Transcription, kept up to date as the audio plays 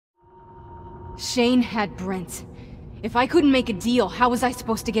Shane had Brent. If I couldn't make a deal, how was I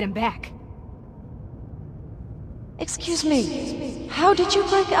supposed to get him back? Excuse me, how did you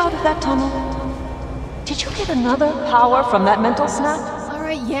break out of that tunnel? Did you get another power from that mental snap?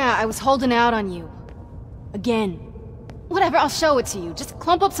 Alright, yeah, I was holding out on you. Again. Whatever, I'll show it to you. Just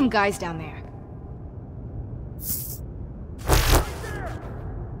clump up some guys down there.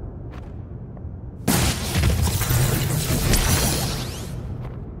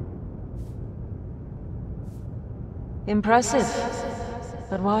 Impressive.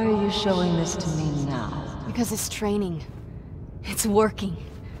 But why are you showing this to me now? Because it's training. It's working.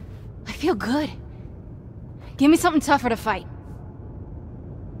 I feel good. Give me something tougher to fight.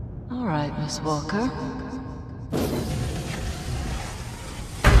 All right, Miss Walker.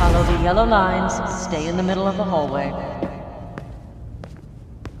 Follow the yellow lines. Stay in the middle of the hallway.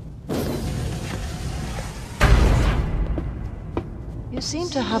 You seem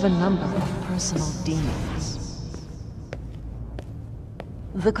to have a number of personal demons.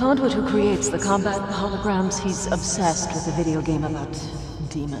 The conduit who creates the combat holograms, he's obsessed with a video game about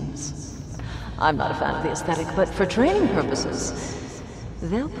demons. I'm not a fan of the aesthetic, but for training purposes,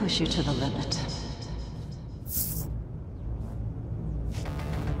 they'll push you to the limit.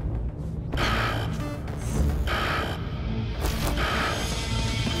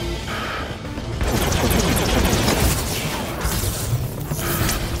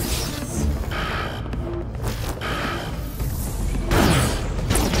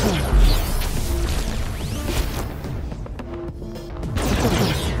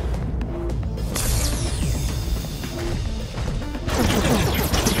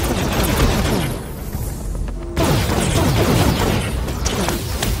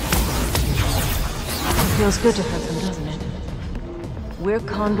 Feels good to hurt them, doesn't it? We're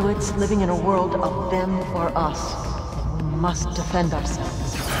conduits living in a world of them or us. We must defend ourselves.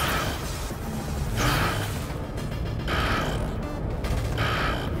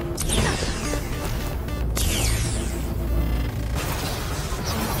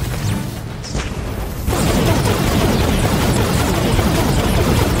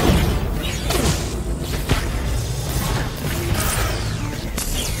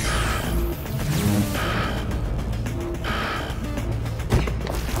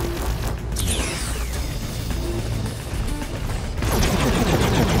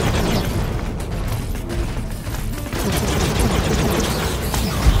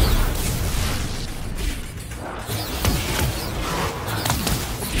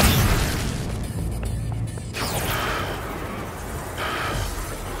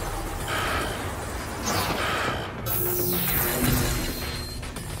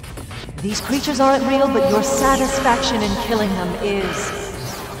 These creatures aren't real, but your satisfaction in killing them is.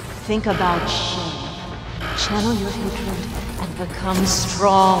 Think about Shane. Channel your hatred and become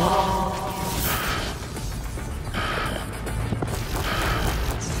strong.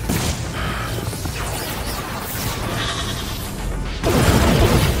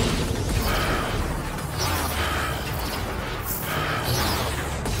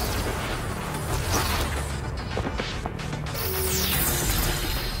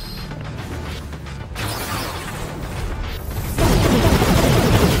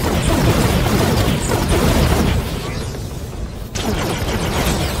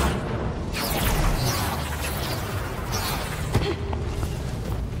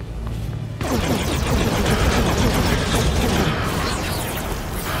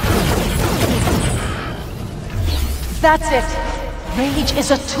 That's it! Rage is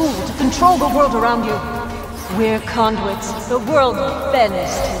a tool to control the world around you. We're conduits. The world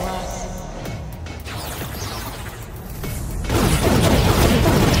bends to us.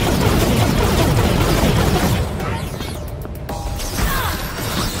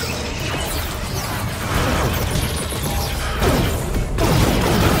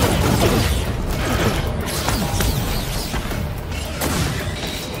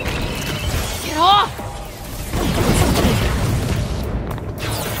 Get off!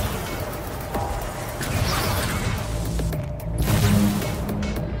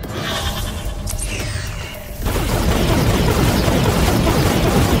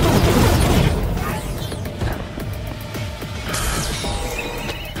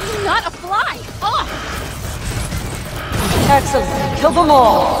 Excellent. Kill them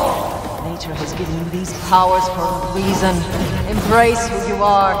all. Nature has given you these powers for a reason. Embrace who you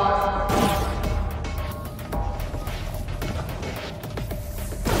are.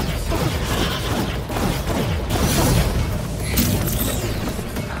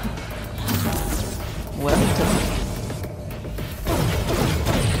 Well done.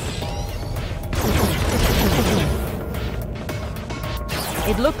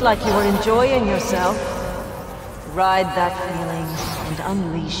 It looked looked like you were enjoying yourself. Ride that feeling and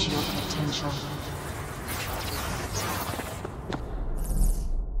unleash your potential.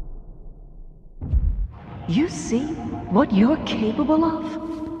 You see what you're capable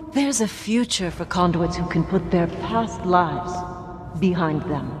of? There's a future for conduits who can put their past lives behind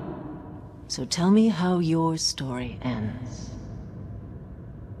them. So tell me how your story ends.